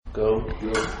Go.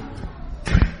 Lift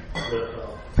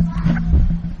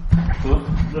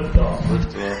off.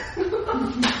 Lift off.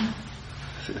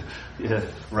 Yeah,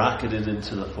 rocketed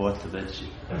into the fourth dimension.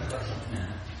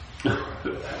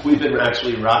 We've been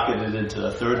actually rocketed into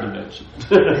the third dimension.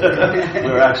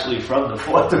 We're actually from the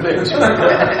fourth dimension.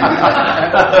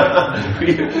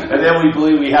 And then we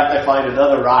believe we have to find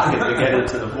another rocket to get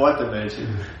into the fourth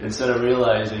dimension instead of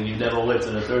realizing you never went to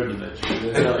the third dimension.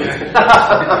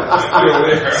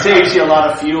 Saves you a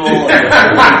lot of fuel and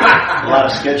a lot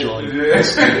of scheduling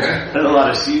and a lot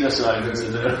of seat assignments.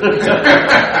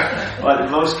 But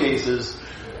in most cases,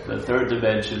 the third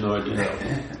dimension, or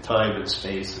time and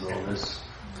space and all this,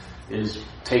 is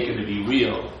taken to be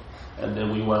real, and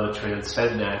then we want to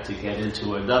transcend that to get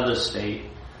into another state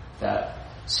that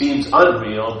seems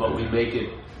unreal, but we make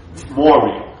it more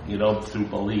real, through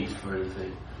belief or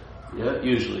anything. Yeah,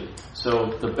 usually.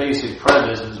 So the basic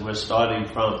premise is we're starting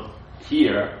from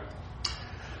here,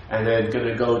 and then going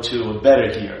to go to a better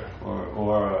here,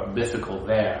 or a mythical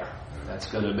there. That's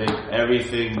going to make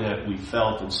everything that we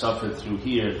felt and suffered through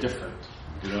here different,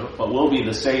 But we'll be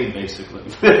the same, basically.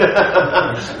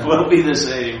 We'll be the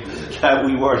same that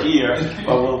we were here,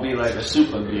 but we'll be like a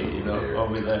super me,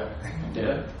 over there.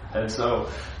 Yeah. And so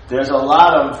there's a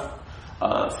lot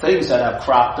of things that have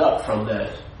cropped up from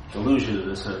that delusion in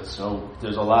a sense. So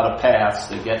there's a lot of paths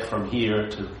that get from here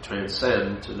to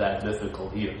transcend to that mythical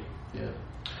here. Yeah.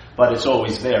 But it's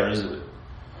always there, isn't it?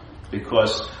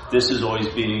 Because this is always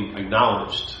being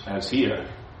acknowledged as here.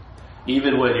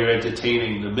 Even when you're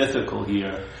entertaining the mythical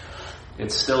here,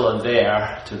 it's still a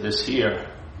there to this here.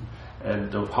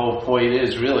 And the whole point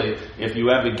is, really, if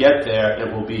you ever get there,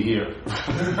 it will be here.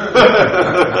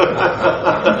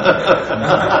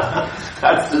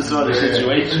 That's the sort of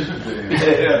situation.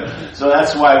 Yeah. So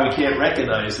that's why we can't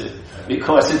recognize it,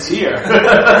 because it's here.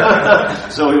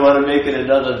 So we want to make it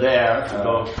another there to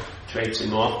go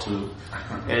traipsing off to.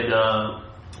 And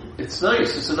it's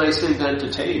nice. It's a nice thing to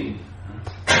entertain.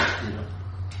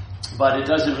 But it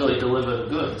doesn't really deliver the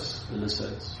goods, in a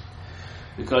sense.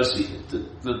 Because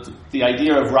the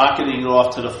idea of rocketing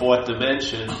off to the fourth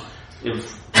dimension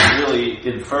really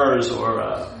infers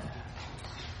or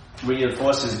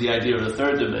reinforces the idea of the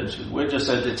third dimension. We're just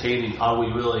entertaining, are we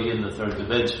really in the third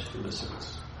dimension, in a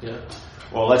sense? Yeah.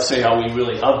 Or let's say, are we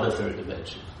really of the third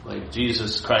dimension? Like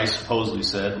Jesus Christ supposedly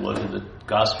said, one in the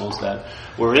Gospels, that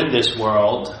we're in this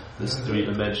world, this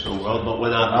three-dimensional world, but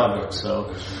we're not of it.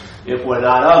 So if we're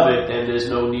not of it, then there's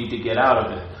no need to get out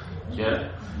of it. Yeah?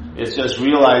 It's just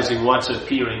realizing what's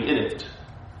appearing in it.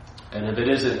 And if it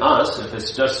isn't us, if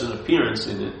it's just an appearance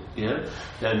in it,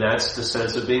 then that's the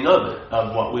sense of being of it,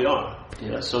 of what we are.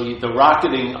 So the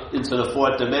rocketing into the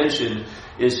fourth dimension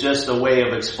is just a way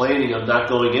of explaining I'm not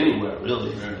going anywhere,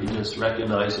 really. You just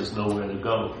recognize there's nowhere to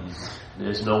go.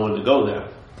 There's no one to go there.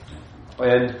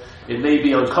 And it may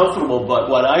be uncomfortable, but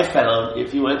what I found,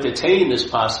 if you entertain this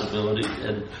possibility,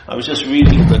 and I was just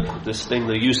reading this thing,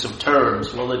 the use of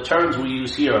terms. Well, the terms we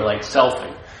use here are like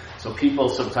selfing. So people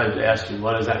sometimes ask me,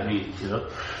 what does that mean?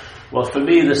 Well, for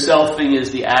me, the selfing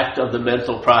is the act of the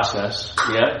mental process,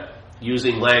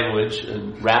 using language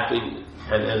and wrapping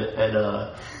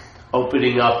and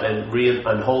opening up and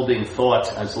unholding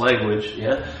thoughts as language,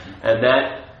 and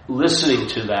that listening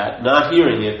to that, not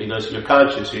hearing it because you're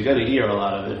conscious, you're going to hear a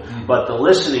lot of it, but the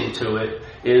listening to it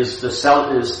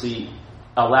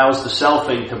allows the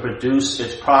selfing to produce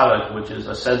its product, which is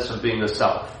a sense of being a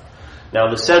self. Now,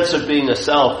 the sense of being a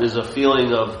self is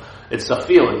it's a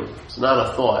feeling. It's not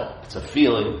a thought. It's a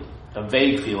feeling, a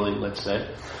vague feeling, let's say.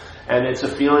 And it's a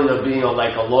feeling of being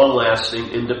like a long-lasting,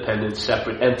 independent,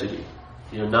 separate entity.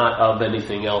 You're not of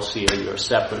anything else here. You're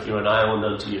separate. You're an island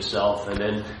unto yourself. And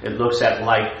then it looks at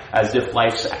life as if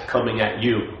life's coming at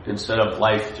you instead of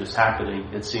life just happening.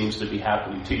 It seems to be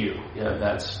happening to you.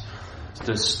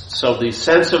 So the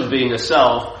sense of being a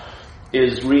self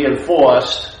is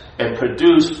reinforced and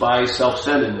produced by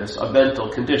self-centeredness, a mental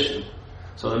condition.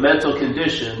 So the mental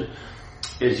condition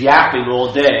is yapping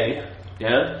all day,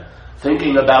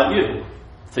 thinking about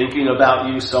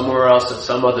you somewhere else at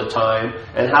some other time,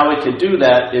 and how it can do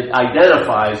that, it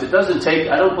identifies. I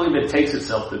don't believe it takes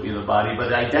itself to be the body,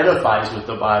 but it identifies with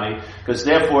the body, because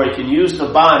therefore it can use the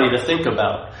body to think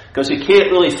about. Because it can't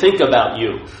really think about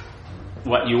you,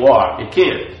 what you are. It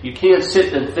can't. You can't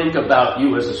sit and think about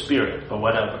you as a spirit, or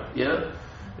whatever,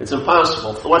 It's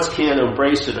impossible. Thoughts can't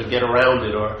embrace it or get around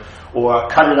it or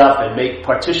cut it up and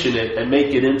partition it and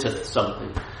make it into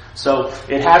something. So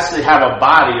it has to have a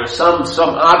body or some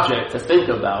object to think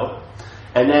about,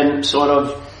 and then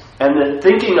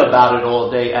thinking about it all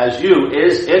day as you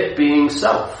is it being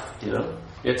self,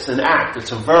 It's an act.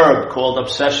 It's a verb called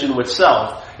obsession with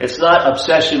self. It's not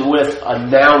obsession with a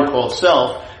noun called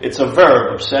self. It's a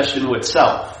verb, obsession with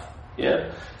self.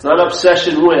 Yeah? It's not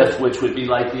obsession with, which would be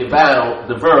like the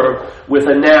verb, with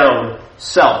a noun,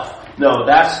 self. No,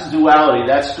 that's duality.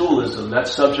 That's dualism.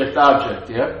 That's subject-object.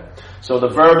 Yeah? So the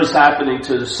verb is happening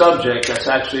to the subject. That's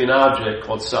actually an object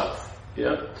called self.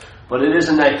 Yeah? But it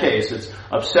isn't that case. It's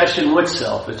obsession with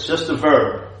self. It's just a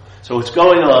verb. So it's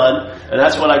going on, and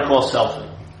that's what I call selfing.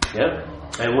 Yeah?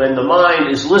 And when the mind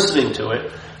is listening to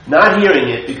it, not hearing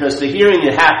it, because the hearing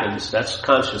it happens, that's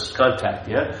conscious contact,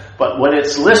 yeah? But when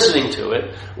it's listening to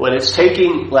it, when it's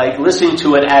listening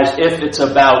to it as if it's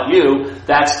about you,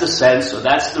 that's the sense, or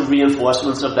that's the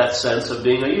reinforcements of that sense of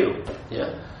being a you,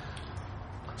 yeah?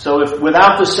 So if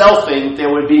without the selfing,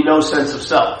 there would be no sense of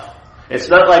self. It's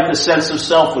not like the sense of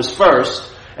self was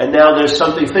first, and now there's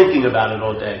something thinking about it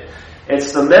all day.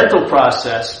 It's the mental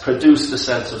process produced the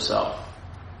sense of self.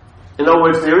 In other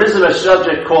words, there isn't a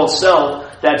subject called self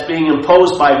that's being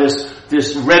imposed by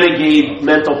this renegade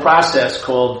mental process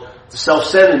called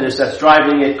self-centeredness that's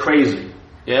driving it crazy.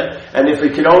 Yeah? And if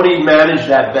it could only manage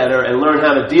that better and learn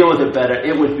how to deal with it better,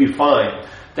 it would be fine.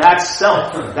 That's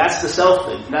self. That's the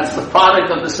selfing. That's the product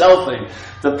of the selfing.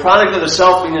 The product of the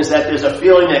selfing is that there's a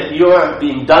feeling that you're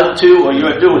being done to or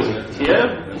you're doing it.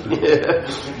 Yeah?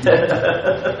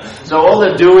 So all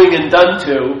the doing and done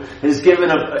to is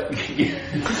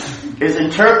is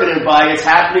interpreted by it's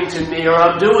happening to me or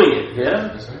I'm doing it.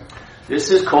 Yeah?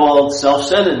 This is called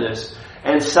self-centeredness.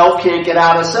 And self can't get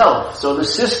out of self. So the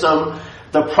system,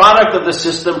 the product of the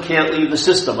system can't leave the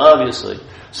system, obviously.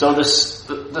 So the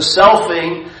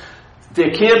selfing,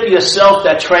 there can't be a self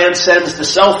that transcends the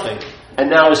selfing and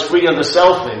now is free of the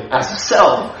selfing as a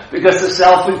self, because the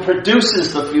selfing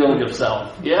produces the feeling of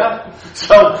self. Yeah?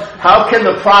 So how can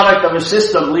the product of a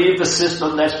system leave the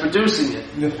system that's producing it?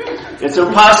 It's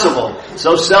impossible.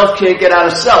 So self can't get out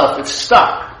of self. It's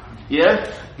stuck.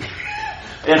 Yeah?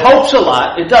 It hopes a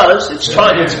lot. It does.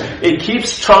 It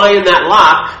keeps trying that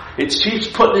lock. It keeps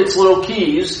putting its little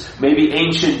keys, maybe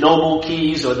ancient noble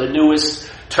keys or the newest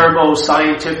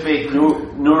turbo-scientific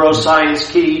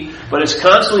neuroscience key, but it's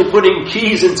constantly putting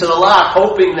keys into the lock,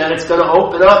 hoping that it's going to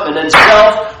open up, and then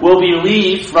self will be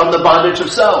relieved from the bondage of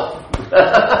self.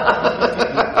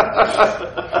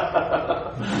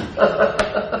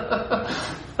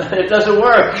 It doesn't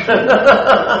work.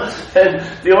 And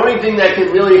the only thing that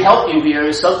can really help you here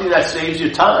is something that saves you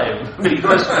time,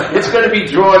 because it's going to be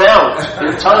drawn out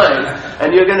in time,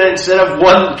 and you're going to, instead of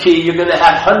one key, you're going to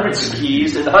have hundreds of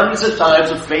keys and hundreds of times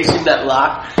of facing that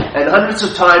lock and hundreds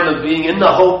of times of being in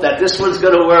the hope that this one's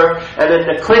going to work, and then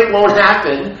the click won't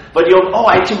happen, but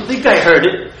I can think I heard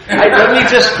it. Let me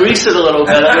just grease it a little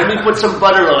bit. Let me put some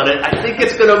butter on it. I think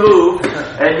it's going to move,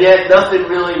 and yet nothing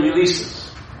really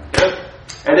releases. Okay?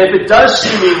 And if it does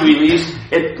seem to release,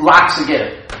 it locks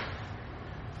again.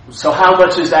 So how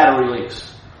much is that a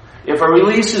release? If a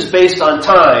release is based on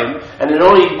time, and it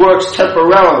only works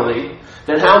temporarily,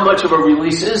 then how much of a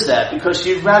release is that? Because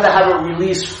you'd rather have a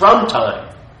release from time,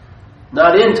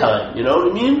 not in time. You know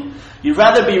what I mean? You'd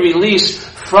rather be released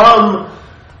from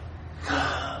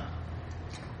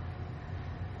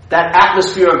that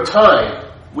atmosphere of time,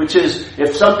 which is,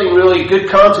 if something really good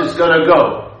comes, it's going to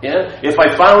go. Yeah? If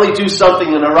I finally do something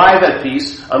and arrive at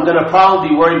peace, I'm going to probably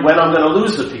be worried when I'm going to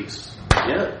lose the peace.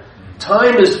 Yeah?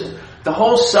 Time is, the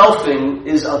whole selfing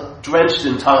is drenched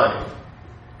in time.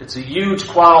 It's a huge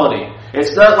quality.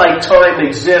 It's not like time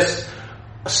exists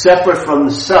separate from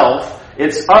the self.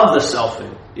 It's of the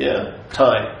selfing. Yeah?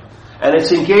 Time. And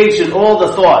it's engaged in all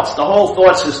the thoughts. The whole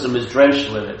thought system is drenched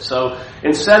with it. So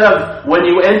instead of, when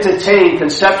you entertain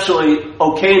conceptually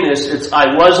okayness, it's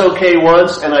I was okay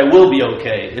once and I will be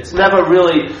okay. It's never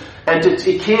really,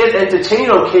 it can't entertain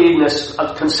okayness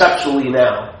conceptually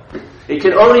now. It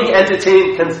can only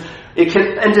entertain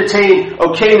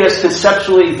okayness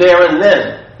conceptually there and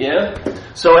then. Yeah?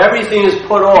 So everything is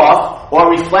put off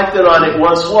or reflected on it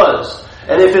once was.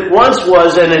 And if it once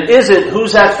was and it isn't,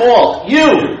 who's at fault?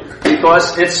 You!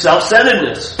 Because it's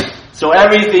self-centeredness. So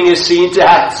everything is seen to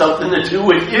have something to do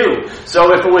with you.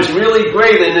 So if it was really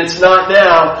great and it's not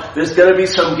now, there's going to be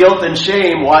some guilt and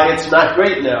shame why it's not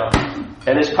great now.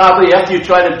 And it's probably after you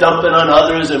try to dump it on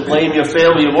others and blame your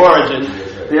family of origin,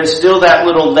 there's still that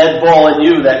little lead ball in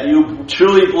you that you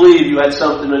truly believe you had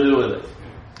something to do with it.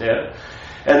 Yeah?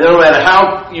 And no matter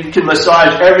how you can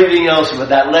massage everything else, but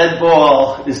that lead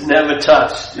ball is never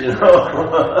touched, you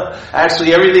know.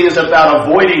 Actually, everything is about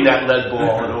avoiding that lead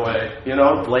ball in a way, you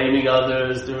know, blaming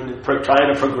others,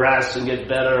 trying to progress and get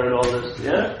better and all this.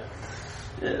 Yeah?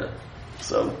 Yeah.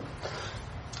 So,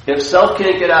 If self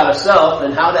can't get out of self,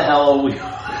 then how the hell are we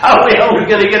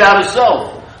going to get out of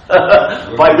self?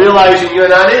 By realizing you're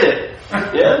not in it.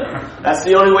 Yeah? That's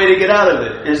the only way to get out of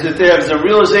it, is that there's a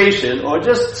realization, or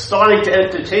just starting to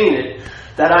entertain it,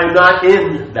 that I'm not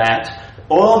in that.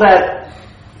 All that,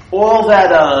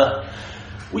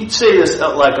 we'd say this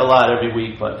like a lot every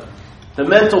week, but the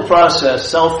mental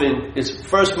process, selfing, its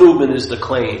first movement is the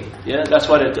claim. Yeah, that's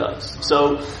what it does.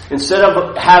 So instead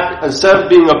of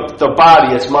being the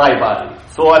body, it's my body.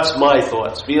 Thoughts, my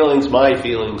thoughts. Feelings, my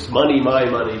feelings. Money, my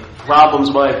money.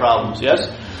 Problems, my problems. Yes?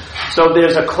 So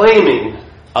there's a claiming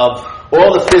of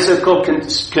all the physical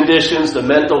conditions, the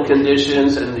mental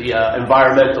conditions, and the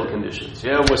environmental conditions.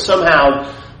 Yeah, where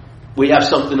somehow we have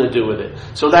something to do with it.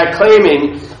 So that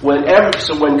claiming,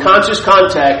 when conscious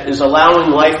contact is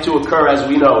allowing life to occur as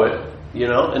we know it,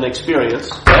 an experience,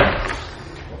 yeah?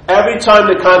 Every time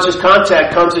the conscious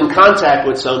contact comes in contact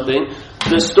with something,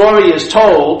 the story is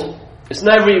told. It's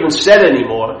never even said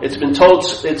anymore. It's been told,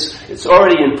 it's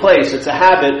already in place. It's a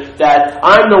habit that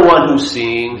I'm the one who's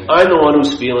seeing, I'm the one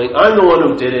who's feeling, I'm the one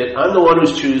who did it, I'm the one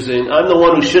who's choosing, I'm the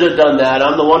one who should have done that,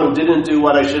 I'm the one who didn't do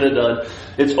what I should have done.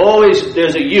 It's always,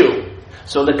 there's a you.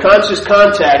 So the conscious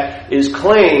contact is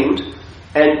claimed,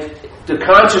 and the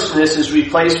consciousness is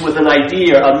replaced with an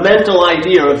idea, a mental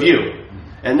idea of you.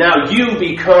 And now you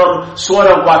become sort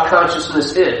of what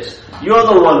consciousness is. You're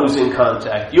the one who's in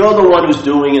contact. You're the one who's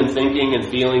doing and thinking and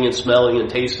feeling and smelling and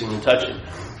tasting and touching.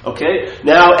 Okay?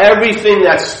 Now everything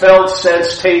that's felt,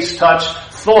 sensed, taste, touch,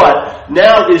 thought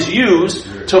now is used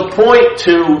to point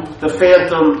to the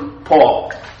phantom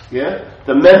Paul. Yeah?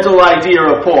 The mental idea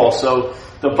of Paul. So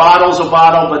the bottle's a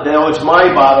bottle, but now it's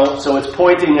my bottle, so it's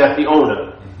pointing at the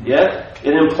owner. Yeah?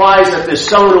 It implies that there's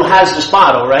someone who has this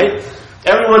bottle, right?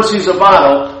 Everyone sees a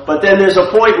bottle, but then there's a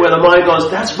point where the mind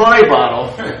goes, that's my bottle.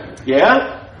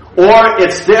 Yeah? Or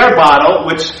it's their bottle,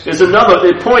 which is another,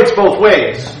 it points both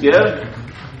ways. Yeah?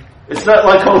 It's not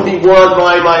like only one,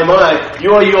 my,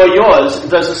 yours. It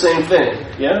does the same thing.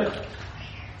 Yeah?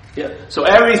 Yeah. So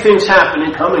everything's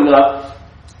happening, coming up.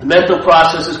 The mental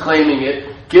process is claiming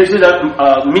it, gives it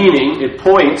a meaning, it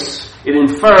points, it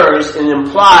infers, it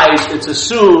implies, it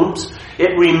assumes,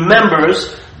 it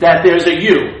remembers that there's a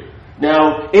you.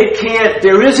 Now,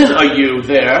 there isn't a you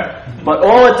there, but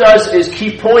all it does is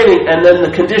keep pointing, and then the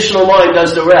conditional mind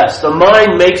does the rest. The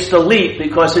mind makes the leap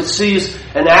because it sees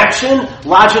an action.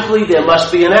 Logically, there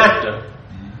must be an actor.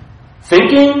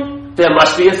 Thinking, there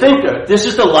must be a thinker. This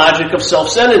is the logic of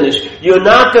self-centeredness. You're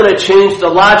not going to change the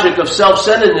logic of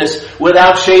self-centeredness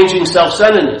without changing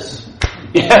self-centeredness.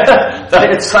 Yeah,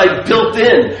 it's like built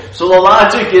in. So the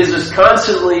logic is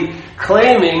constantly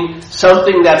claiming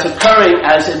something that's occurring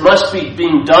as it must be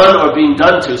being done or being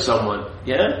done to someone.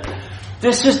 Yeah?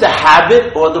 This is the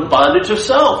habit or the bondage of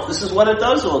self. This is what it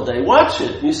does all day. Watch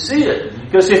it. You see it.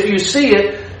 Because if you see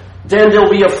it, then there'll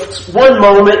be one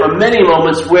moment or many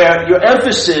moments where your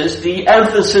emphasis, the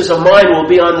emphasis of mind will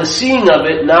be on the seeing of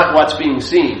it, not what's being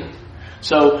seen.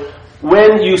 So,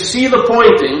 when you see the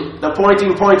pointing,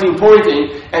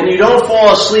 and you don't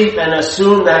fall asleep and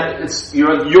assume that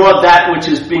you're that which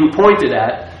is being pointed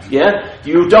at, yeah?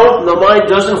 The mind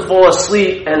doesn't fall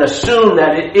asleep and assume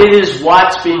that it is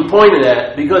what's being pointed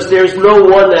at, because there's no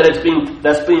one that's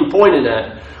being pointed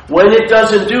at. When it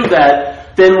doesn't do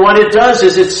that, then what it does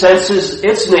is it senses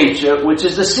its nature, which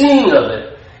is the seeing of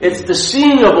it. It's the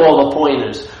seeing of all the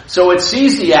pointers. So it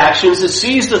sees the actions, it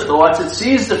sees the thoughts, it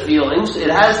sees the feelings, it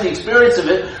has the experience of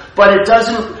it, but it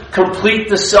doesn't complete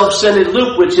the self-centered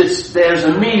loop, which is, there's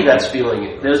a me that's feeling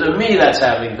it, there's a me that's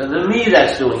having it, there's a me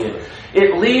that's doing it.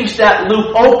 It leaves that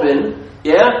loop open,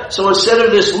 yeah? So instead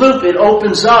of this loop, it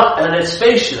opens up and it's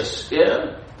spacious,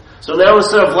 yeah? So now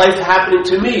instead of life happening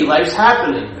to me, life's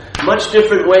happening. Much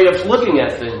different way of looking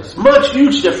at things.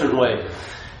 Huge different way.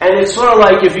 And it's sort of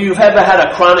like if you've ever had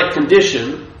a chronic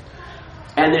condition,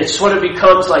 and it sort of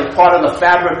becomes like part of the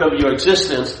fabric of your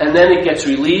existence, and then it gets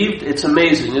relieved. It's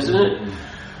amazing, isn't it?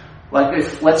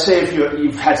 Like let's say if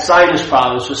you've had sinus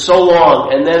problems for so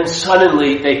long, and then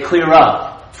suddenly they clear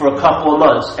up for a couple of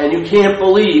months, and you can't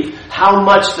believe how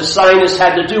much the sinus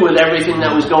had to do with everything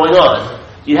that was going on.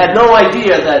 You had no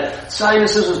idea that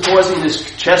sinuses was causing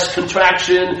this chest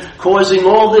contraction, causing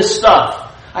all this stuff.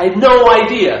 I had no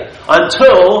idea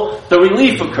until the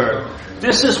relief occurred.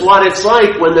 This is what it's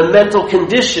like when the mental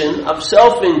condition of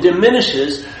selfing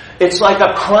diminishes. It's like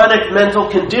a chronic mental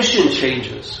condition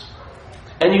changes.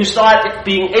 And you start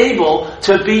being able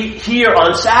to be here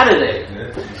on Saturday.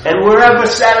 And wherever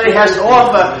Saturday has to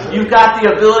offer, you've got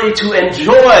the ability to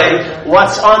enjoy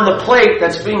what's on the plate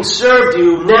that's being served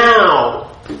you now.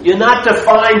 You're not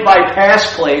defined by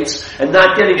pass plates and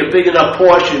not getting a big enough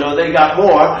portion or they got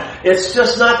more. It's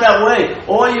just not that way.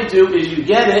 All you do is you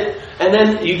get it and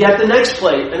then you get the next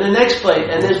plate and the next plate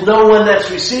and there's no one that's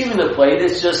receiving the plate.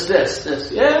 It's just this,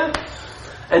 yeah?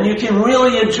 And you can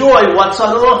really enjoy what's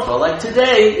on offer. Like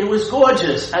today, it was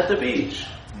gorgeous at the beach.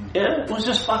 Yeah? It was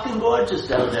just fucking gorgeous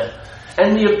down there.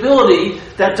 And the ability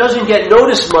that doesn't get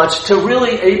noticed much to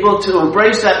really able to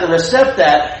embrace that and accept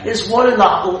that is one of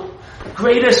the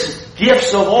greatest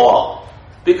gifts of all.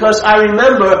 Because I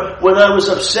remember when I was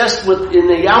obsessed with in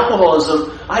the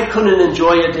alcoholism, I couldn't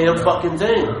enjoy a damn fucking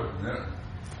thing.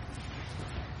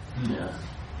 Yeah.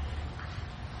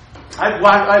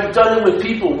 I've done it with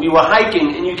people. We were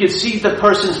hiking and you could see the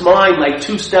person's mind like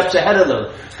 2 steps ahead of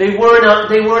them. They weren't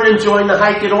enjoying the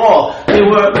hike at all.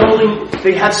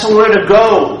 They had somewhere to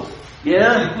go.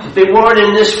 Yeah? They weren't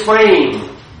in this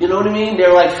frame. You know what I mean?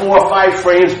 They're like 4 or 5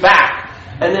 frames back.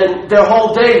 And then their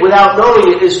whole day, without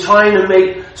knowing it, is trying to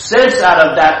make sense out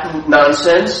of that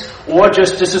nonsense, or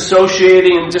just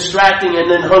disassociating and distracting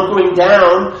and then hunkering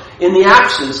down in the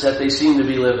absence that they seem to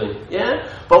be living. Yeah?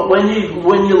 But when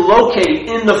you locate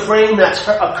in the frame that's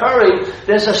occurring,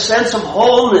 there's a sense of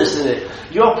wholeness in it.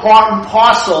 You're part and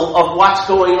parcel of what's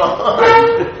going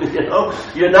on. You know?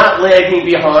 You're not lagging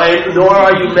behind, nor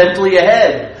are you mentally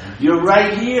ahead. You're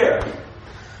right here.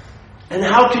 And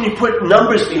how can you put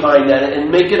numbers behind that and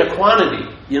make it a quantity?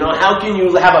 You know, how can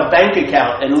you have a bank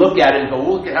account and look at it and go,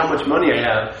 look at how much money I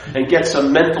have, and get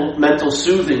some mental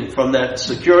soothing from that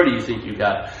security you think you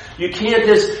got? You can't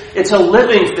it's a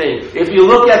living thing. If you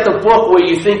look at the book where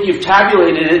you think you've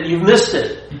tabulated it, you've missed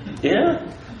it. Yeah?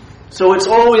 So it's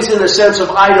always in the sense of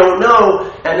I don't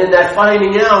know, and in that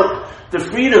finding out, the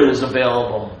freedom is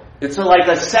available. It's like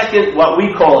a second, what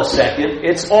we call a second.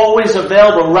 It's always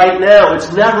available right now.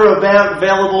 It's never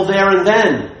available there and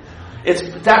then.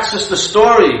 That's just the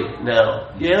story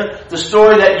now. Yeah? The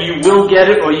story that you will get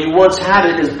it or you once had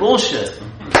it is bullshit.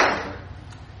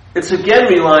 It's again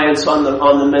reliance on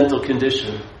the mental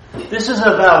condition. This is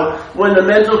about when the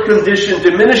mental condition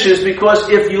diminishes, because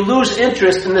if you lose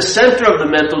interest in the center of the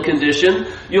mental condition,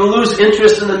 you'll lose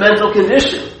interest in the mental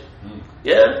condition.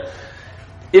 Yeah?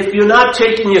 If you're not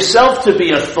taking yourself to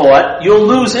be a thought, you'll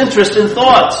lose interest in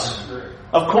thoughts.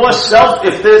 Of course,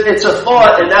 if it's a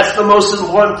thought, and that's the most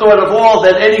important thought of all,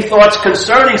 then any thoughts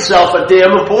concerning self are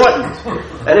damn important.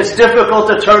 And it's difficult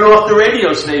to turn off the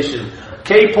radio station.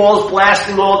 K-Paul's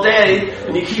blasting all day,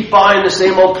 and you keep buying the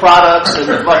same old products and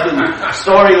the fucking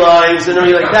storylines and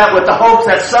everything like that with the hopes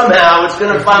that somehow it's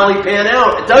going to finally pan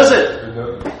out. It doesn't.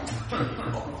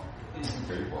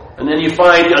 And then you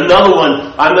find another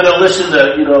one, I'm going to listen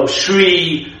to,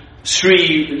 Sri,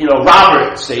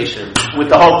 Robert station with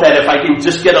the hope that if I can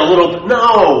just get a little,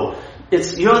 no,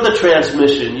 you're the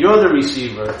transmission, you're the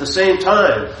receiver at the same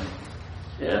time.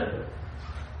 Yeah.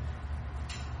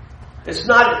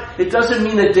 It doesn't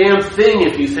mean a damn thing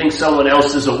if you think someone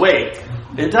else is awake.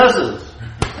 It doesn't.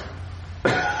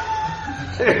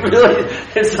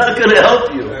 It's not going to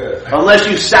help you. Unless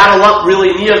you saddle up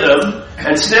really near them,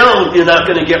 and still you're not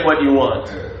going to get what you want.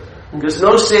 Because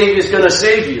no Savior is going to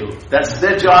save you.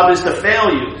 Their job is to fail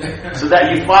you, so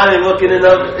that you finally look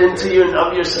into you and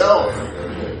of yourself.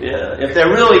 Yeah. If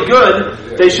they're really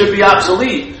good, they should be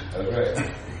obsolete.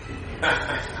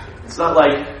 It's not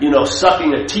like,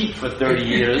 sucking a teat for 30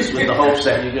 years with the hopes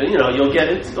that you'll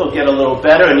get a little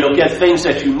better and you'll get things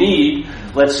that you need.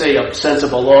 Let's say a sense of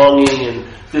belonging and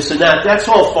this and that. That's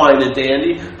all fine and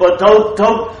dandy, but don't,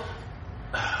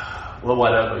 well,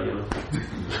 whatever,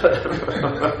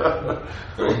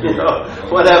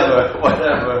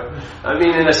 whatever. I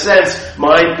mean, in a sense,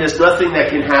 there's nothing that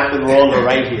can happen wrong or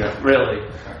right here, really.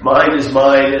 Mine is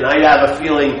mine, and I have a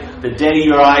feeling the day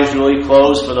your eyes really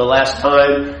close for the last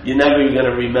time, you're never even going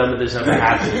to remember this ever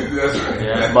happened.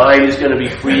 Yeah, mine is going to be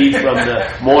freed from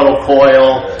the mortal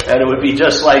coil, and it would be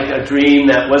just like a dream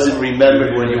that wasn't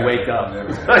remembered when you wake up.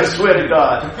 I swear to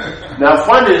God. Now,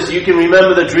 fun is you can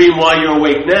remember the dream while you're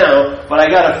awake now, but I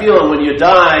got a feeling when you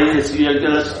die,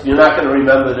 you're not going to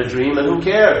remember the dream, and who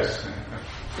cares?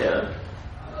 Yeah.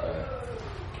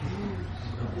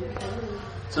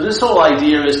 So this whole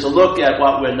idea is to look at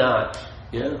what we're not,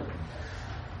 yeah?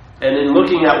 And in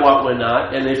looking at what we're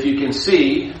not, and if you can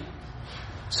see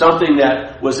something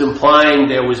that was implying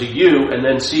there was a you, and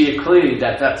then see it clearly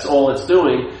that that's all it's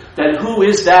doing, then who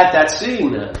is that that's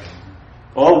seeing that?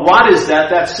 Or what is that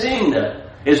that's seeing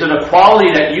that? Is it a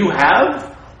quality that you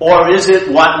have, or is it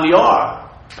what we are?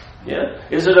 Yeah?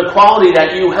 Is it a quality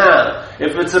that you have?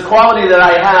 If it's a quality that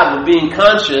I have of being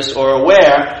conscious or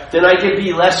aware, then I can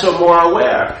be less or more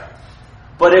aware.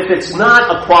 But if it's not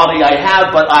a quality I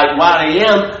have, but what I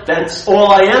am, then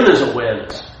all I am is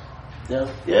awareness.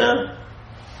 Yeah.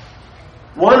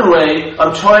 One way,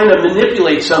 I'm trying to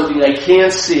manipulate something I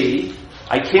can't see,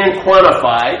 I can't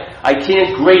quantify, I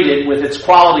can't grade it with its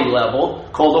quality level,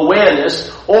 called awareness,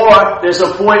 or there's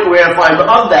a point where if I'm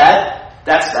of that,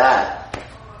 that's that.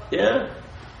 Yeah?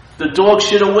 The dog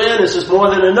shit awareness is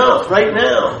more than enough right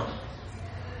now.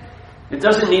 It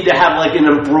doesn't need to have like an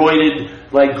embroidered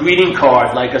greeting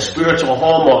card, like a spiritual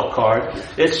hallmark card.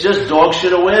 It's just dog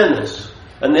shit awareness.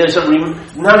 And there's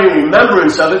not a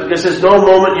remembrance of it because there's no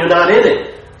moment you're not in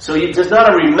it. So there's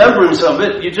not a remembrance of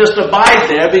it. You just abide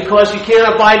there because you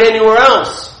can't abide anywhere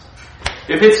else.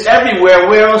 If it's everywhere,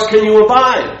 where else can you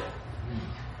abide?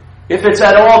 If it's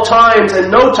at all times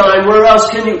and no time, where else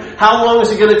can you? How long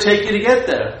is it going to take you to get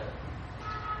there?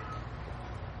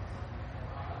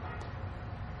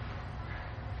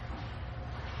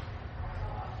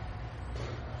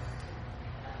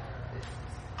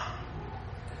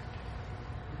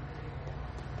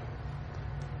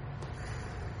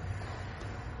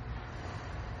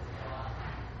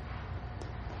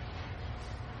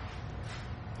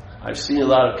 I've seen a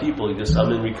lot of people because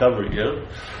I'm in recovery,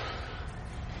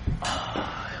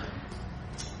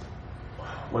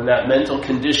 When that mental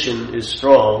condition is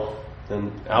strong,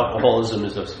 and alcoholism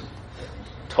is a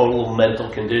total mental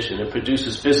condition. It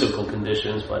produces physical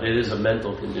conditions, but it is a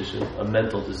mental condition, a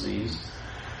mental disease.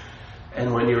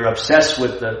 And when you're obsessed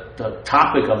with the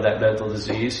topic of that mental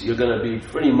disease, you're going to be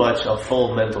pretty much a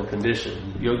full mental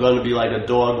condition. You're going to be like a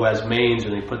dog who has mange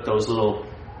and they put those little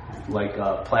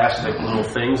plastic little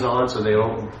things on so they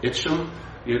don't itch them.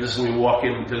 You're just going to be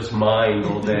walking this mind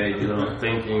all day,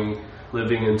 thinking,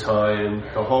 living in time.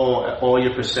 All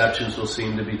your perceptions will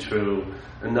seem to be true,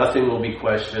 and nothing will be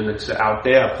questioned. It's out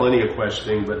there, plenty of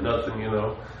questioning, but nothing,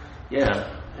 Yeah.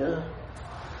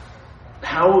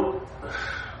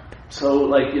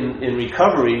 So in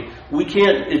recovery,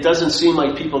 it doesn't seem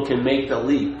like people can make the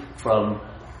leap from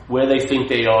where they think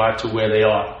they are to where they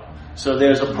are. So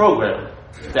there's a program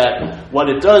that what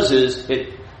it does is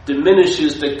it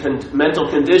diminishes the mental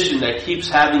condition that keeps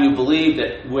having you believe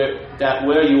that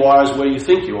where you are is where you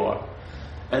think you are.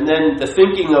 And then the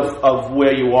thinking of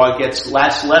where you are gets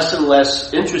less and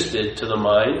less interested to the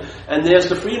mind, and there's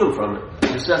the freedom from it.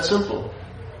 It's that simple.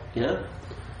 Yeah?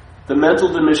 The mental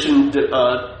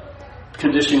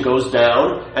condition goes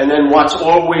down, and then what's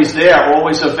always there,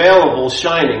 always available,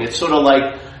 shining. It's sort of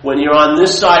like when you're on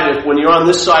this side of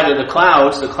the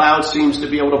cloud seems to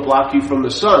be able to block you from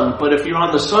the sun. But if you're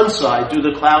on the sun side, do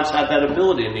the clouds have that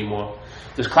ability anymore?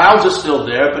 The clouds are still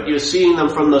there, but you're seeing them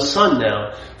from the sun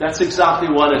now. That's exactly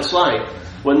what it's like.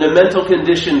 When the mental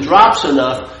condition drops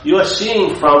enough, you're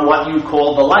seeing from what you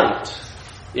call the light.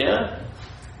 Yeah?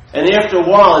 And after a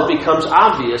while, it becomes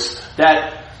obvious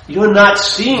that you're not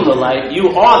seeing the light, you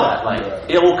are that light.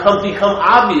 It will become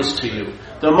obvious to you.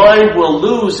 The mind will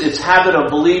lose its habit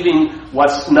of believing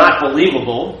what's not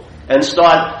believable and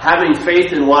start having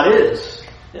faith in what is.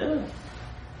 Yeah.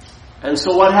 And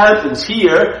so what happens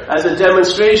here, as a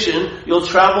demonstration, you'll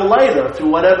travel lighter through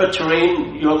whatever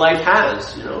terrain your life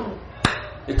has,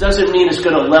 It doesn't mean it's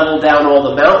going to level down all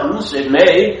the mountains. It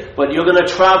may, but you're going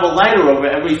to travel lighter over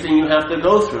everything you have to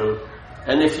go through.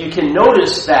 And if you can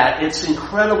notice that, it's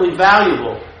incredibly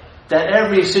valuable. That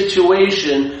every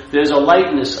situation, there's a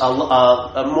lightness,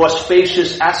 a more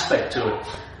spacious aspect to it.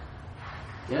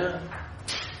 Yeah.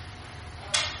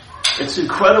 It's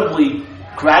incredibly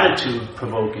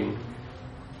gratitude-provoking.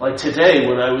 Like today,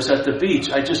 when I was at the beach,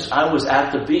 I was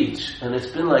at the beach, and it's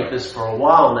been like this for a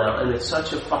while now, and it's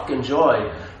such a fucking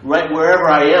joy. Right wherever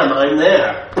I am, I'm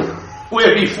there.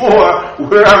 Where before,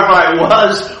 wherever I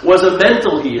was a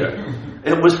mental here.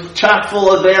 It was chock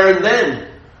full of there and then.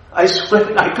 I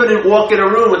couldn't walk in a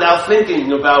room without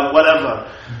thinking about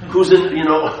whatever. Who's in,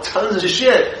 tons of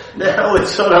shit. Now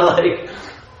it's sort of like,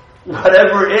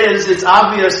 whatever it is, it's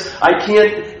obvious I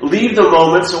can't leave the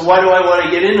moment, so why do I want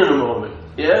to get into the moment?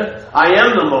 Yeah? I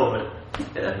am the moment.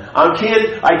 Yeah?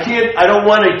 I don't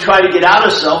want to try to get out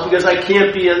of self because I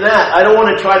can't be in that. I don't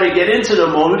want to try to get into the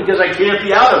moment because I can't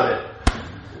be out of it.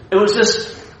 It was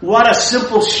just, what a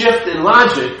simple shift in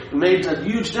logic made a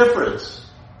huge difference.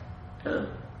 Yeah?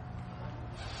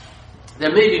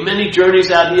 There may be many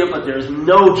journeys out here, but there's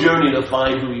no journey to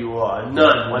find who you are.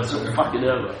 None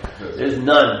whatsoever. There's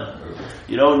none.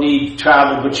 You don't need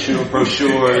travel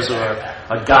brochures or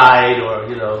a guide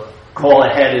or, call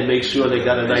ahead and make sure they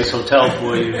got a nice hotel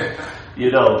for you.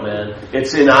 You don't, man.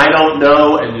 It's in I don't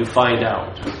know and you find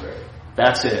out.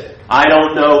 That's it. I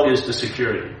don't know is the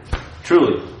security.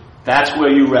 Truly. That's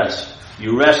where you rest.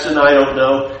 You rest in I don't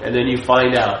know and then you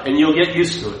find out. And you'll get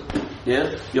used to it.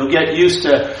 Yeah? You'll get used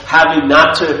to having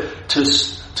not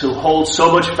to hold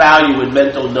so much value in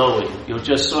mental knowing. You'll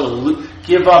just sort of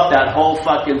give up that whole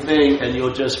fucking thing, and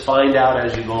you'll just find out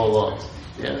as you go along.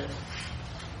 Yeah?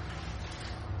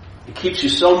 It keeps you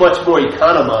so much more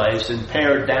economized and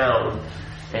pared down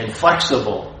and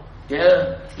flexible.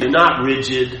 Yeah? You're not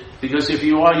rigid, because if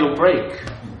you are, you'll break.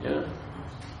 Yeah?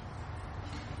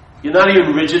 You're not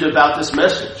even rigid about this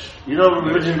message. You're not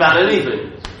rigid about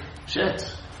anything.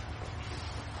 Shit.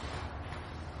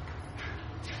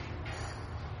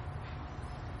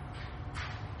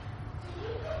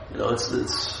 You know, it's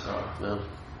oh, man.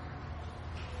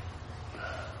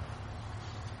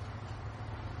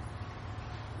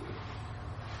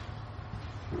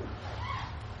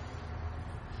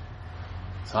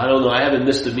 So I don't know, I haven't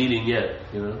missed a meeting yet,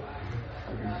 you know.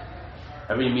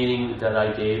 Every meeting that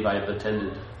I gave, I've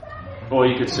attended. Or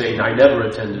you could say, I never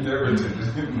attended.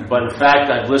 But in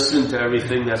fact, I've listened to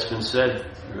everything that's been said,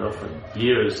 you know, for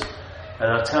years.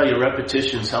 And I'll tell you,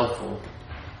 repetition's helpful.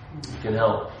 It can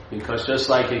help. Because just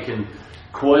like it can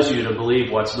cause you to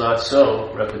believe what's not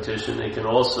so, repetition, it can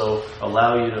also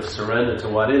allow you to surrender to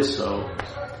what is so,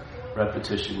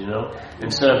 repetition, you know.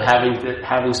 Instead of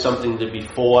having something to be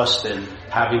forced and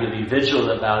having to be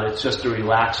vigilant about it, it's just a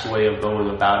relaxed way of going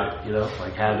about it, you know.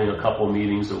 Like having a couple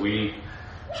meetings a week,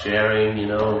 sharing, you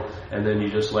know, and then you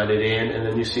just let it in, and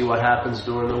then you see what happens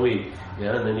during the week.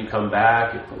 Yeah, and then you come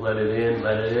back, you let it in,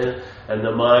 and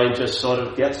the mind just sort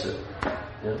of gets it.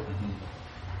 Yeah? Mm-hmm.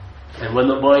 And when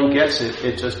the mind gets it,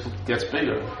 it just gets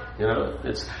bigger. You know,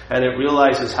 and it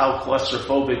realizes how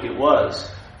claustrophobic it was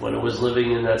when it was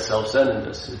living in that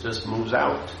self-centeredness. It just moves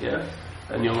out, yeah?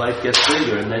 And your life gets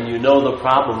bigger, and then you know the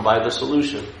problem by the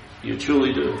solution. You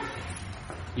truly do.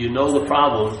 You know the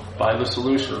problem by the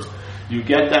solution. You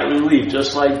get that relief,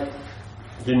 just like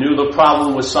you knew the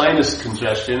problem was sinus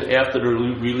congestion after the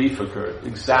relief occurred.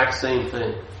 Exact same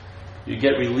thing. You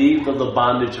get relieved of the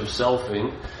bondage of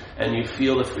selfing, and you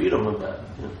feel the freedom of that.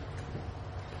 Yeah.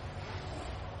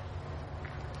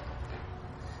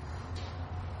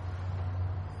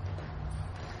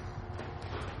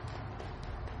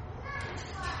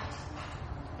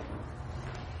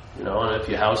 You know, and if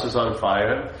your house is on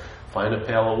fire, find a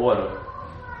pail of water.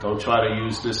 Don't try to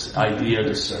use this idea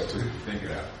to think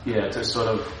it out. Yeah, to sort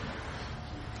of,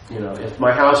 you know, if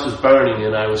my house was burning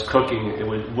and I was cooking,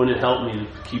 wouldn't help me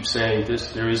to keep saying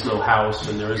this. There is no house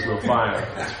and there is no fire.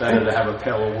 It's better to have a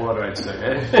pail of water, I'd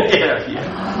say.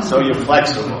 Yeah. So you're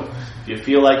flexible. If you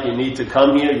feel like you need to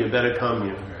come here, you better come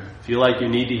here. Feel like you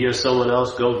need to hear someone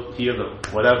else, go hear them.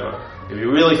 Whatever. If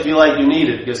you really feel like you need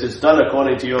it, because it's done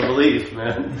according to your belief,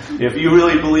 man. If you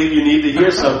really believe you need to hear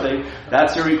something,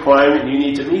 that's a requirement you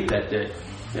need to meet that day.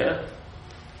 Yeah?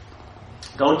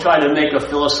 Don't try to make a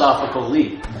philosophical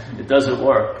leap. It doesn't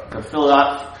work.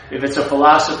 If it's a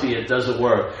philosophy, it doesn't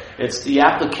work. It's the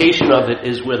application of it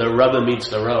is where the rubber meets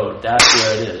the road. That's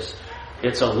where it is.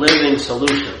 It's a living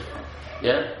solution.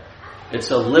 Yeah?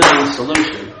 It's a living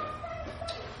solution.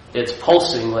 It's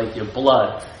pulsing like your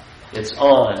blood. It's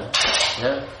on.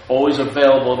 Yeah? Always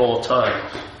available at all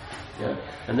times. Yeah?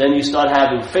 And then you start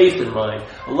having faith in mind.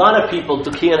 A lot of people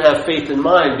can't have faith in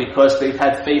mind because they've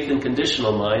had faith in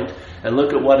conditional mind, and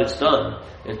look at what it's done.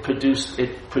 It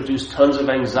produced tons of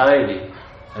anxiety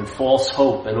and false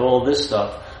hope and all this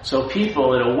stuff. So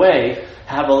people, in a way,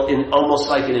 have almost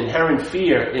like an inherent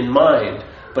fear in mind,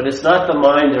 but it's not the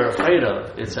mind they're afraid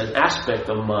of. It's an aspect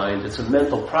of mind. It's a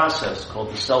mental process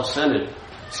called the self-centered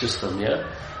system, yeah?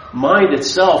 Mind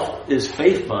itself is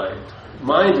faith mind.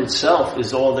 Mind itself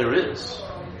is all there is.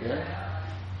 Yeah?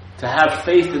 To have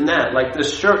faith in that, like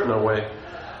this shirt in a way.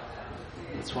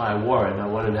 That's why I wore it. I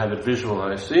wanted to have it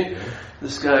visualized. See?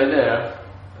 This guy there,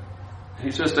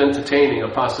 he's just entertaining a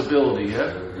possibility,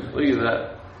 yeah? Look at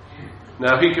that.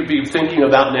 Now he could be thinking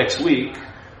about next week,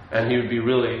 and he would be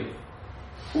really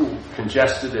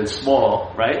congested and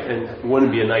small, right? And it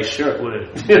wouldn't be a nice shirt, would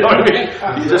it? You know what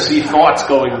I mean? You just see thoughts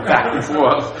going back and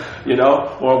forth, you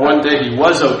know? Or one day he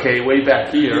was okay way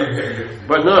back here.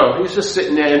 But no, he's just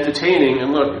sitting there entertaining,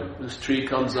 and look, this tree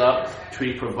comes up,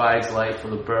 tree provides light for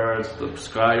the birds, the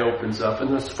sky opens up,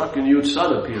 and this fucking huge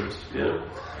sun appears, you know?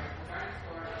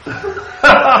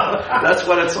 That's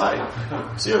what it's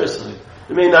like. Seriously.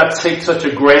 It may not take such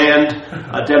a grand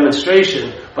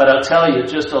demonstration, but I'll tell you,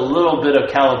 just a little bit of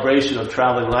calibration of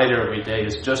traveling lighter every day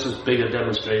is just as big a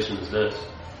demonstration as this.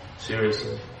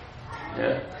 Seriously.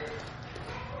 Yeah.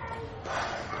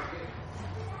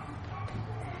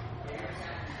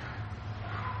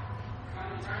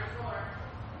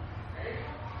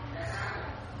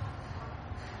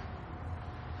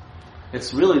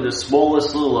 It's really the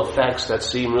smallest little effects that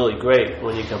seem really great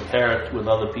when you compare it with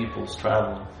other people's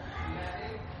traveling.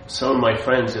 Some of my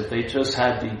friends, if they just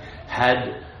had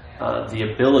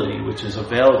the ability, which is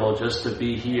available just to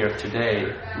be here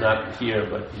today, not here,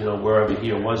 but wherever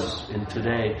here was in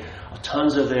today,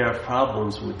 tons of their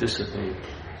problems would dissipate.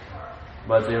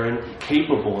 But they're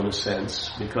incapable in a sense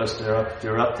because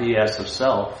they're up the ass of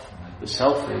self, the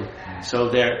selfing. So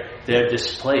they're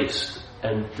displaced,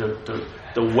 and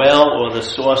the well or the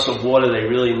source of water they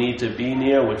really need to be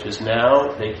near, which is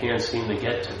now, they can't seem to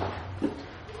get to.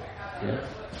 Yeah.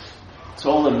 It's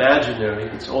all imaginary,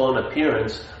 it's all an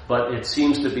appearance, but it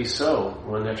seems to be so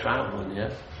when they're traveling, yeah?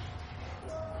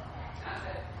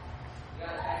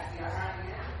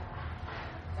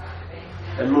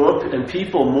 And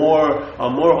people are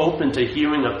more open to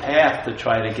hearing a path to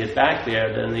try to get back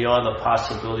there than they are the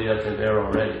possibility that they're there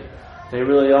already. They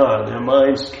really are. Their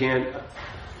minds can't...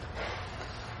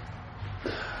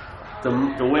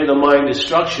 The way the mind is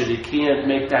structured, it can't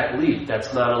make that leap.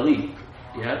 That's not a leap.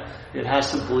 Yeah? It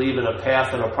has to believe in a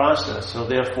path and a process. So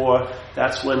therefore,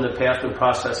 that's when the path and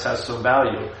process has some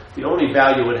value. The only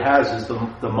value it has is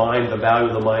the mind, the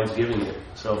value the mind's giving it.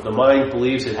 So if the mind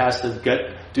believes it has to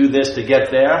do this to get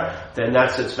there, then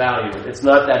that's its value. It's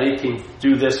not that it can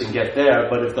do this and get there,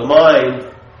 but if the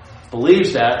mind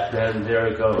believes that, then there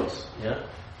it goes. Yeah?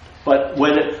 But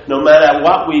no matter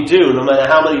what we do, no matter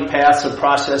how many paths and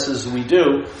processes we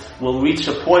do, we'll reach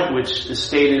a point which is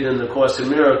stated in the Course in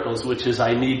Miracles, which is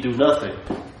I need do nothing.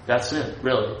 That's it,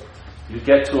 really. You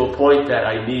get to a point that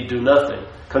I need do nothing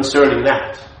concerning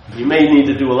that. You may need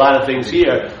to do a lot of things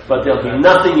here, but there'll be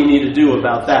nothing you need to do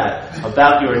about that.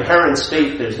 About your inherent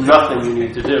state, there's nothing you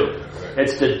need to do.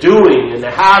 It's the doing and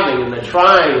the having and the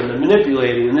trying and the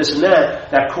manipulating and this and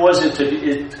that causes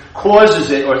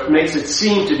it or it makes it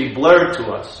seem to be blurred to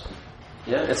us.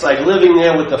 Yeah, it's like living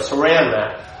there with the saran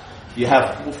wrap. You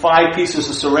have 5 pieces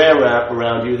of saran wrap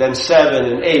around you, then 7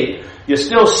 and 8. You're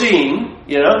still seeing,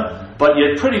 but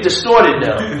you're pretty distorted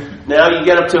now. Now you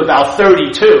get up to about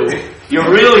 32. You're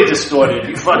really distorted.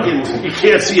 You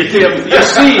can't see a damn. You're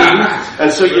seeing, and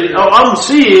so I'm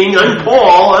seeing. I'm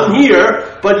Paul. I'm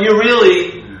here, but you're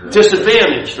really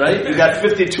disadvantaged, right? You got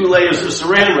 52 layers of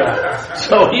saran wrap.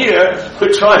 So here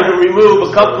we're trying to remove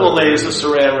a couple of layers of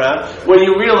saran wrap when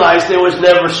you realize there was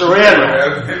never saran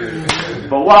wrap.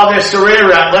 But while there's saran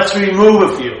wrap, let's remove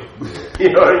a few.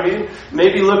 You know what I mean?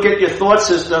 Maybe look at your thought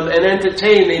system and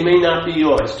entertain. They may not be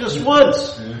yours. Just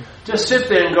once. Just sit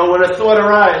there and go, when a thought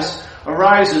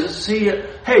arises, see,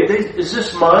 hey, is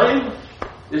this mine?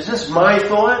 Is this my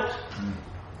thought?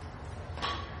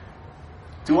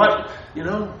 Do I,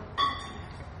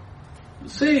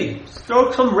 see,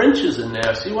 throw some wrenches in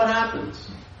there, see what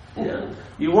happens. Yeah.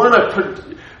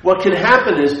 What can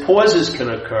happen is pauses can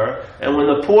occur, and when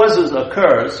the pauses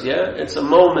occurs, it's a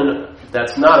moment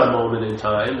that's not a moment in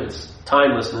time, it's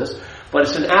timelessness, but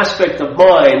it's an aspect of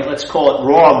mind, let's call it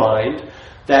raw mind,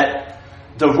 that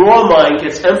the raw mind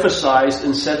gets emphasized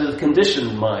instead of the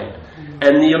conditioned mind.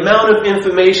 And the amount of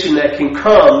information that can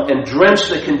come and drench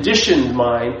the conditioned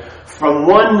mind from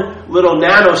one little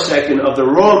nanosecond of the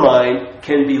raw mind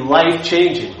can be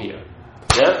life-changing here.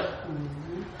 Yeah?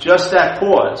 Just that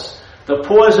pause. The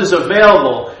pause is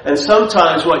available, and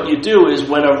sometimes what you do is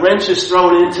when a wrench is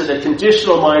thrown into the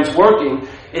conditional mind's working,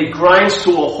 it grinds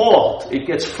to a halt. It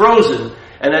gets frozen.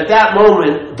 And at that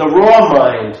moment, the raw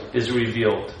mind is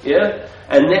revealed. Yeah?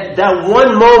 And that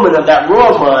one moment of that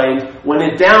raw mind, when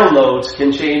it downloads,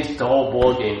 can change the whole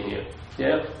ball game here.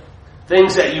 Yeah?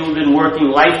 Things that you've been working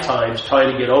lifetimes trying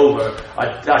to get over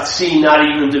are seen not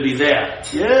even to be there.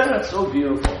 Yeah, it's so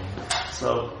beautiful.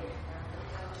 So,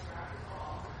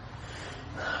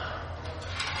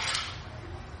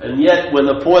 and yet, when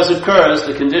the pause occurs,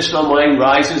 the conditional mind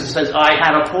rises and says, I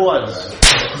had a pause.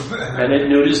 And it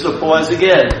neuters the pause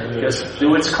again. Because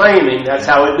through its claiming, that's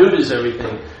how it neuters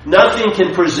everything. Nothing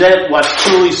can present what's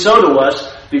truly so to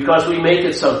us because we make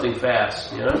it something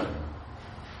fast.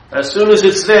 As soon as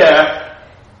it's there,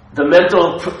 the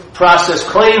mental process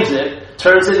claims it,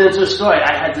 turns it into a story.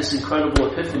 I had this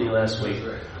incredible epiphany last week.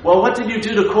 Well, what did you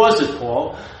do to cause it,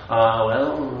 Paul? Well, I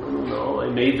don't know.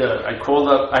 I called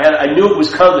up. I knew it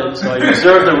was coming, so I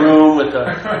reserved the room with the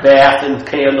bath and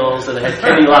candles, and I had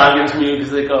Kenny Loggins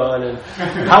music on. And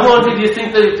how long did you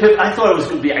think that epiphany? I thought it was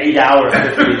going to be 8 hours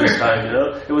epiphany this time.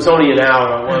 It was only an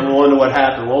hour. I wonder what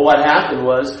happened. Well, what happened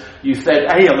was you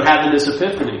said, "Hey, I'm having this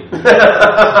epiphany."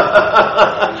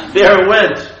 There it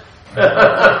went.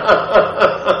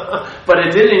 But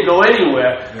it didn't go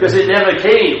anywhere because it never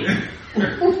came.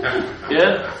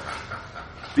 Yeah.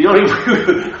 The only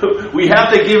we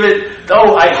have to give it.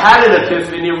 Oh, I had an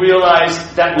epiphany. You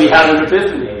realize that we had an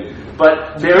epiphany,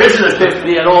 but there is an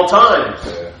epiphany at all times.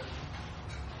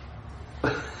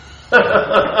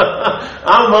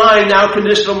 Our mind, our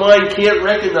conditional mind, can't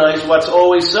recognize what's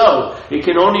always so. It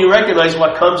can only recognize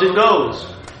what comes and goes.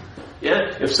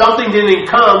 Yeah. If something didn't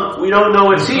come, we don't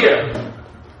know it's here.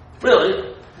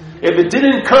 Really. If it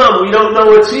didn't come, we don't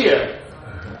know it's here.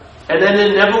 And then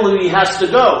inevitably has to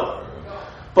go.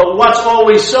 But what's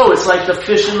always so? It's like the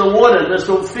fish in the water. Does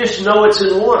the fish know it's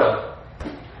in water?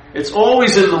 It's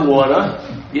always in the water.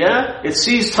 Yeah? It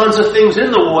sees tons of things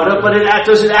in the water, but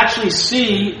does it actually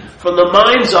see from the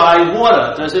mind's eye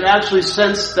water? Does it actually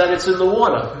sense that it's in the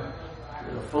water?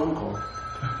 A phone call.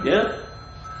 Yeah?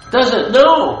 Doesn't.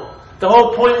 No. The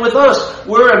whole point with us,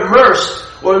 we're immersed,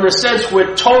 or in the sense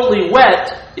we're totally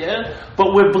wet, yeah?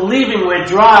 But we're believing we're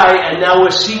dry, and now we're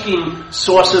seeking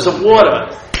sources of water.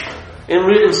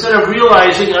 Instead of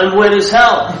realizing I'm wet as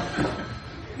hell.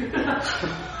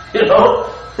 You know?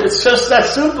 It's just that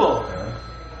simple.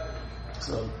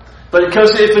 So, but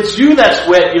because if it's you that's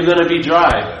wet, you're going to be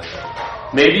dry.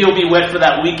 Maybe you'll be wet for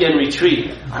that weekend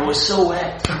retreat. I was so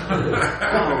wet.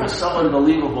 Oh, it was so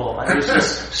unbelievable. I was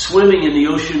just swimming in the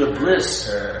ocean of bliss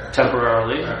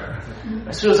temporarily.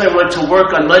 As soon as I went to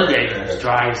work on Monday, it was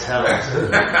dry as hell.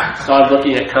 Started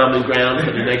looking at common ground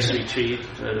for the next retreat.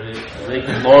 Make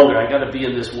it longer. I got to be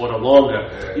in this water longer.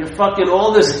 You're fucking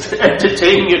all this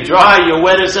entertaining. You're dry. You're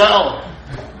wet as hell.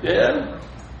 Yeah.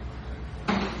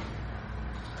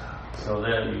 So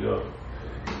there you go.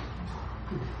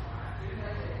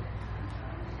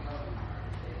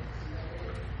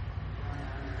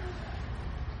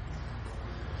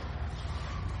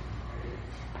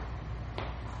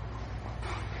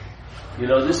 You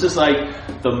know, this is like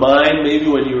the mind maybe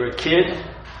when you were a kid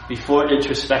before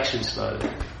introspection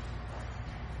started.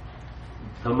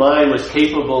 The mind was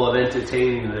capable of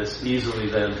entertaining this easily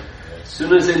then. As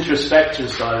soon as introspection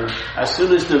started, as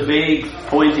soon as the vague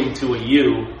pointing to a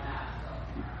you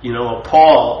know, a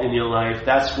Paul in your life,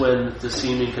 that's when the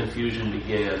seeming confusion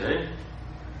began, eh?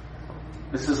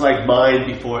 This is like mind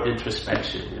before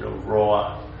introspection, you know,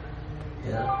 raw.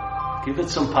 Yeah? Give it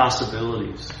some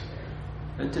possibilities.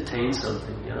 Entertain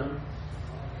something, you know.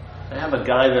 I have a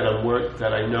guy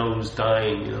that I know who's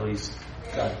dying. You know, he's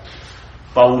got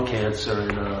bone cancer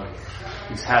and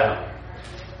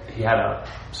he had a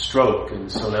stroke,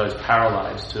 and so now he's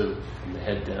paralyzed too from the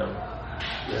head down.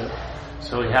 Yeah.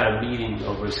 So he had a meeting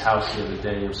over his house the other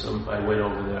day, and so I went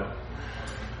over there,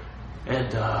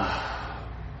 and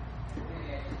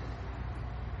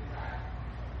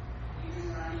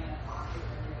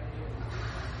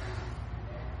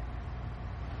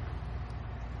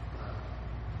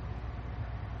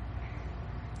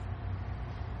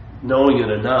knowing it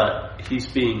or not, he's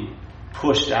being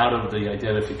pushed out of the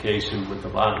identification with the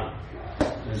body.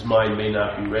 His mind may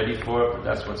not be ready for it, but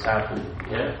that's what's happening.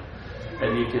 Yeah,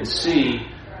 and you can see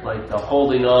like the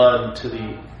holding on to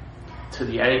the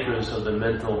anchors of the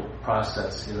mental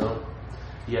process. You know,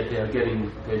 yet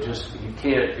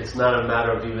it's not a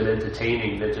matter of even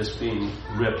entertaining. They're just being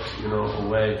ripped, you know,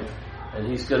 away, and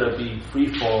he's going to be free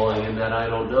falling in that I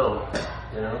don't know.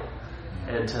 You know,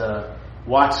 and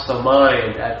watch the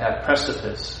mind at that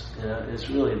precipice. You know, it's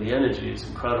really the energy is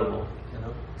incredible. You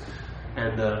know,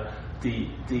 and the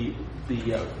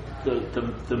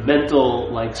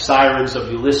mental like sirens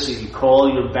of Ulysses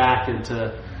calling him back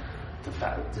into the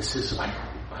fact this is like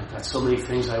I've got so many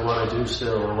things I want to do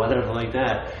still or whatever like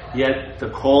that. Yet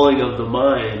the calling of the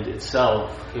mind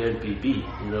itself can't be beat.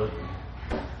 You know,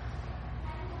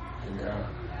 and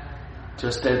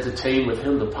just entertain with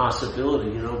him the possibility,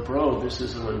 you know, bro, this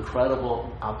is an incredible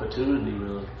opportunity,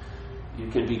 really. You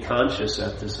can be conscious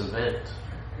at this event.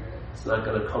 It's not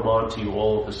going to come on to you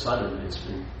all of a sudden. It's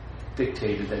been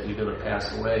dictated that you're going to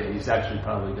pass away. And he's actually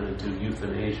probably going to do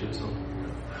euthanasia or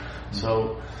something.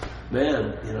 So,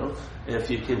 man, you know,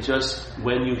 if you can just,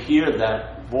 when you hear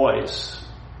that voice,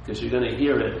 because you're going to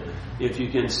hear it, if you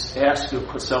can ask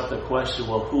yourself the question,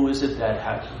 well, who is it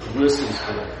that listens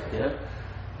to it? Yeah?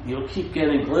 You'll keep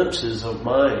getting glimpses of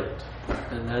mind,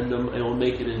 and then it will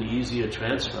make it an easier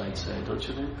transfer, I'd say, don't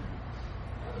you think?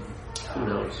 Who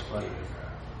knows? But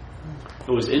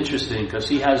it was interesting because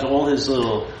he has all his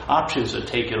little options are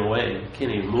taken away. He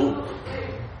can't even move.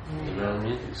 You know what I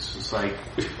mean? It's just like,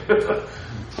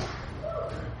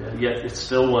 yet it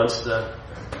still wants to,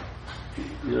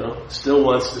 you know, still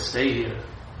wants to stay here.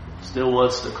 Still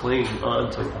wants to cling on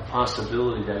to a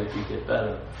possibility that it could get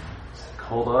better.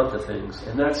 Hold on to things,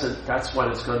 and that's what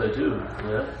it's going to do.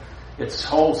 You know? Its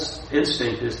whole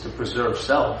instinct is to preserve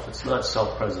self. It's not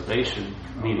self-preservation,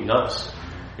 meaning us.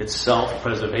 It's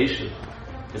self-preservation.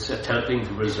 It's attempting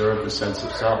to preserve the sense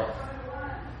of self.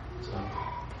 So,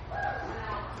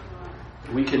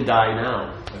 we can die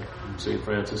now, like St.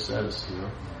 Francis says,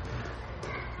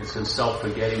 It's in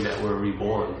self-forgetting that we're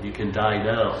reborn. You can die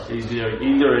now.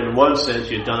 Either in one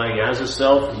sense you're dying as a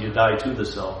self, or you die to the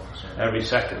self every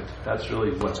second. That's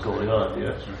really what's going on.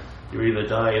 Yeah, you're either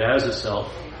dying as a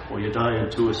self, or you're dying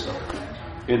to a self.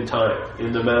 In time,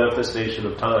 in the manifestation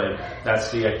of time,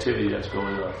 that's the activity that's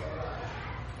going on.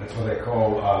 That's what they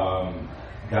call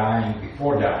dying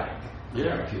before dying.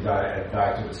 Yeah. If you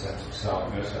die to the sense of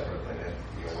self, you're separate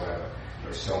identity or whatever,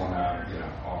 persona,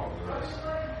 all of the rest.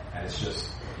 And it's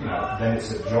just, then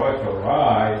it's a joyful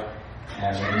ride,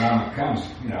 and when the moment comes,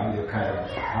 you're kind of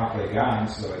halfway gone,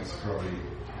 so it's probably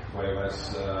way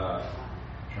less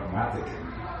traumatic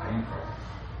and painful.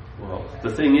 Well, the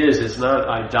thing is, it's not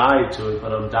I died to it,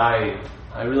 but I'm dying.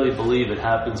 I really believe it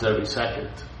happens every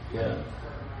second. Yeah.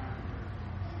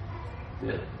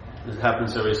 It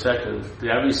happens every second.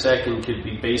 Every second could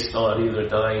be based on either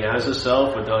dying as a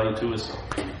self or dying to a self.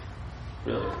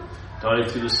 Really. Dying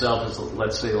to the self is,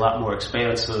 let's say, a lot more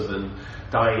expansive, and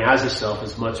dying as a self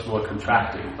is much more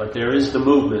contracting. But there is the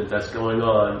movement that's going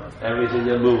on. Everything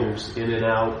that moves in and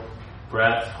out,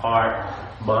 breath,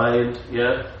 heart, mind,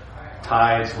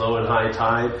 tides, low and high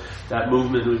tide. That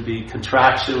movement would be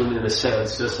contraction in a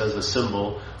sense, just as a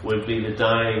symbol, would be the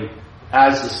dying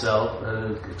as the self,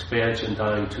 and expansion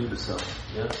dying to the self.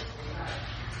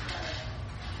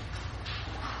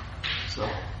 So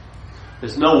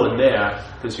there's no one there,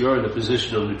 because you're in a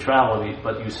position of neutrality,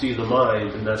 but you see the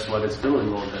mind, and that's what it's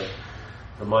doing all day.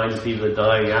 The mind is either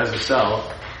dying as a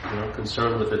self,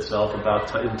 concerned with itself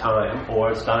about in time,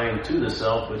 or it's dying to the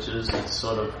self, which is it's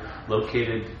sort of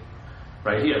located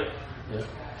right here.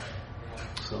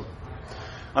 So,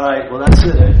 all right. Well, that's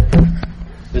it.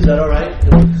 Is that all right?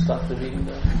 Can we stop the meeting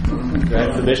now? Do I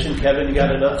have permission? Kevin, you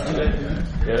got enough today?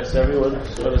 Yes, everyone?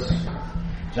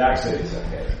 Jack said he's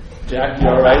okay. Jack, you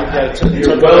all right? Yeah, took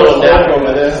a little nap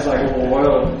over there.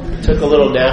 Took a little nap.